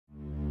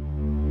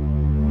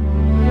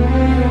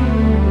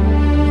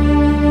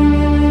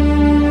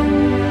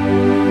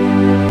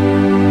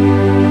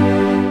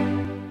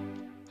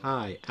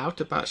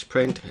batch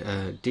print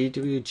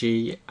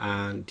DWG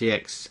and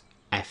DXF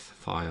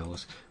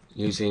files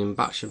using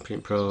Batch and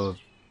Print Pro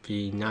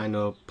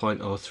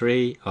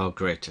v90.03 or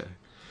greater.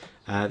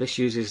 This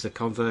uses the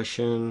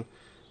conversion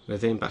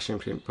within Batch and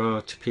Print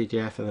Pro to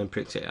PDF and then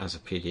prints it as a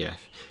PDF.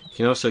 You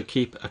can also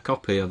keep a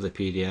copy of the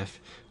PDF.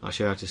 I'll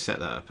show you how to set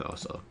that up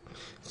also.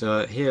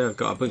 So here I've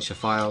got a bunch of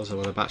files I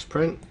want to batch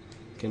print.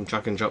 You can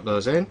drag and drop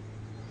those in.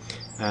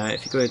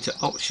 If you go into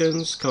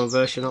options,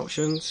 conversion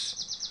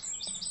options,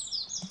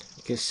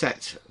 you can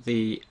set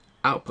the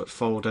output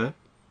folder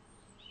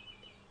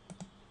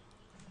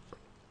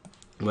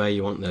where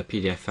you want the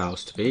PDF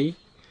files to be.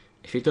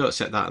 If you don't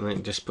set that, then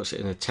it just puts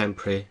it in a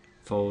temporary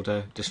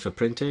folder just for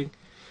printing,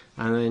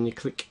 and then you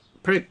click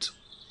print.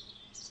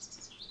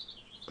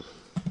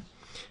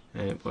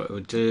 And what it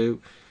will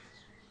do,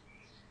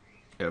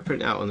 it will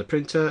print out on the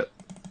printer.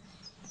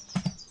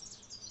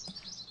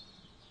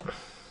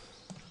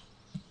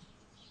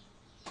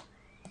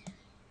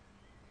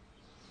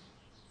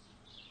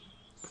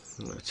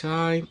 At a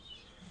time,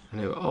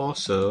 and it will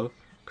also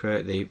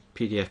create the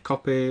PDF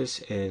copies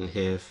in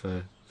here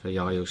for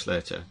your use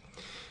later.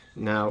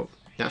 Now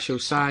the actual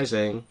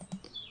sizing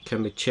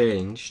can be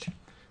changed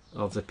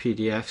of the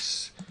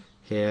PDFs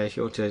here. If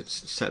you want to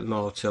set them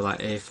all to like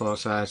A4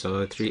 size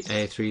or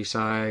A3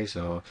 size,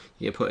 or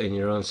you can put in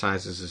your own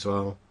sizes as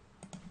well.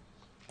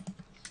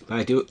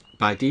 By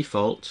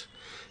default,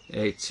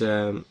 it's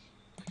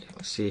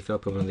see if you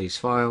open one of these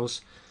files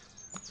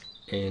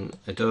in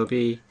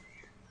Adobe,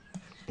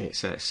 it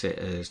sets it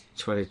as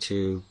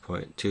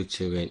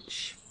 22.22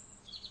 inch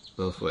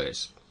both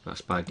ways.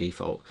 That's by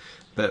default,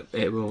 but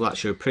it will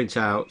actually print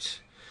out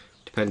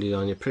depending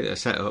on your printer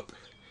setup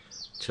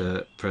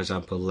to, for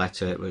example,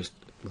 letter. It was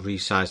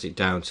resized it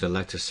down to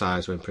letter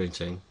size when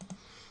printing,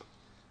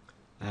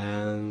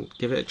 and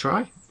give it a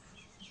try.